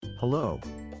Hello.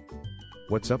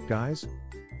 What's up, guys?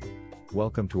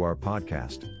 Welcome to our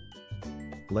podcast.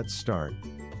 Let's start.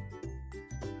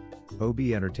 OB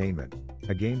Entertainment,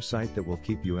 a game site that will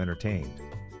keep you entertained.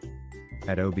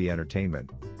 At OB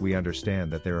Entertainment, we understand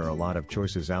that there are a lot of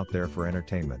choices out there for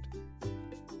entertainment.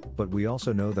 But we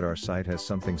also know that our site has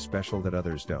something special that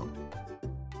others don't.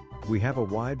 We have a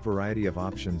wide variety of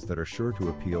options that are sure to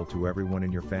appeal to everyone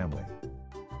in your family.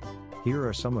 Here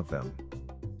are some of them.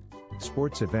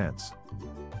 Sports events.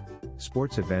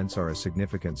 Sports events are a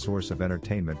significant source of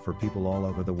entertainment for people all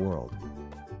over the world.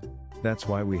 That's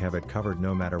why we have it covered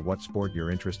no matter what sport you're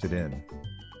interested in.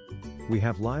 We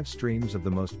have live streams of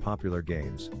the most popular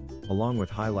games, along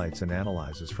with highlights and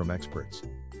analyses from experts.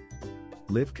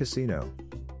 Live Casino.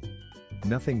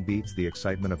 Nothing beats the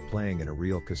excitement of playing in a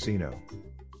real casino.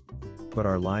 But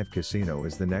our live casino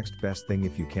is the next best thing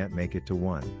if you can't make it to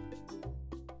one.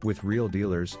 With real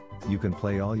dealers, you can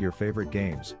play all your favorite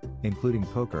games, including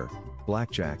poker,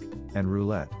 blackjack, and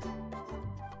roulette.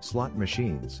 Slot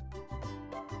machines.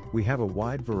 We have a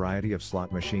wide variety of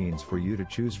slot machines for you to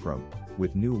choose from,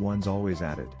 with new ones always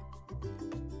added.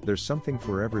 There's something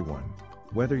for everyone,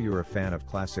 whether you're a fan of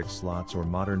classic slots or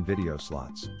modern video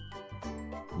slots.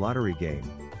 Lottery game.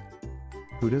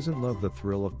 Who doesn't love the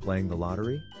thrill of playing the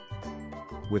lottery?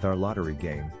 With our lottery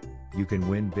game, you can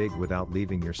win big without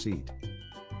leaving your seat.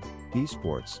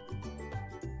 Esports.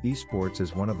 Esports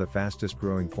is one of the fastest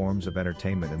growing forms of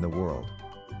entertainment in the world.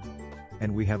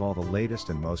 And we have all the latest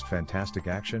and most fantastic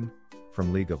action,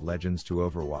 from League of Legends to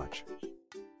Overwatch.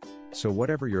 So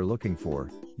whatever you're looking for,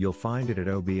 you'll find it at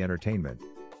OB Entertainment.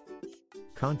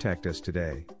 Contact us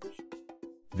today.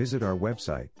 Visit our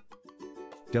website,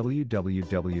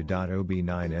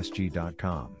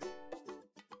 www.ob9sg.com.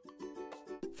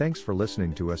 Thanks for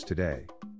listening to us today.